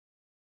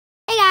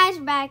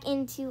we're back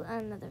into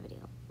another video.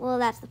 Well,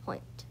 that's the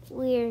point.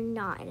 We're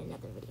not in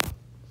another video.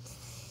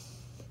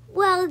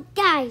 Well,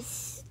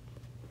 guys,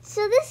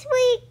 so this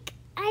week,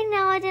 I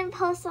know I didn't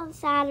post on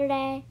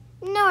Saturday,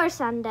 nor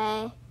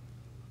Sunday,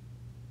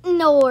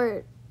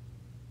 nor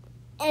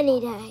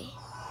any day.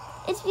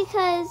 It's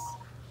because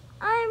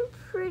I'm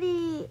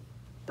pretty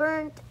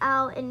burnt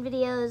out in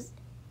videos.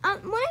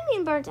 When I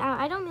mean burnt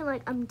out, I don't mean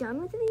like I'm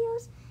done with the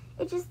videos.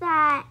 It's just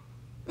that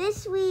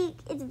this week,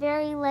 it's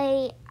very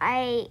late.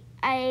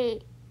 I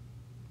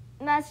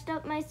messed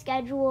up my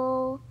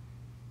schedule,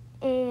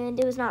 and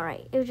it was not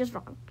right. It was just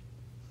wrong.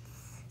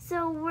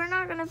 So we're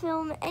not going to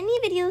film any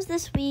videos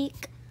this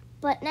week,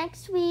 but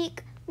next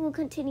week, we'll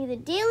continue the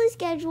daily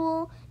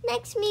schedule.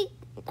 Next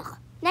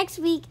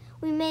week,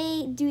 we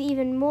may do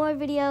even more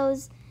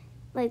videos,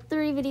 like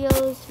 3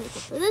 videos to make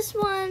up for this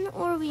one,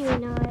 or we may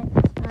not.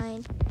 That's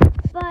fine.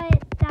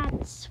 But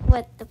that's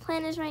what the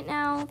plan is right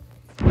now.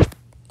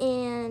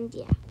 And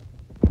yeah,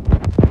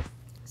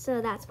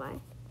 so that's why.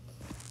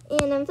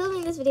 And I'm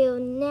filming this video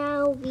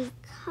now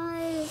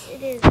because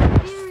it is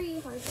very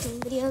hard to film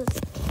videos,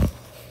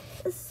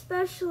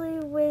 especially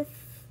with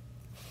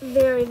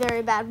very,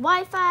 very bad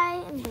Wi-Fi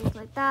and things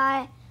like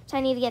that. So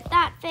I need to get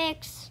that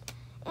fixed,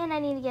 and I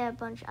need to get a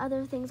bunch of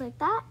other things like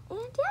that. And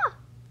yeah,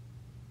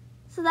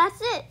 so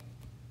that's it.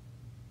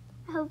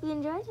 I hope you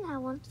enjoyed and have a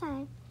wonderful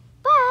time.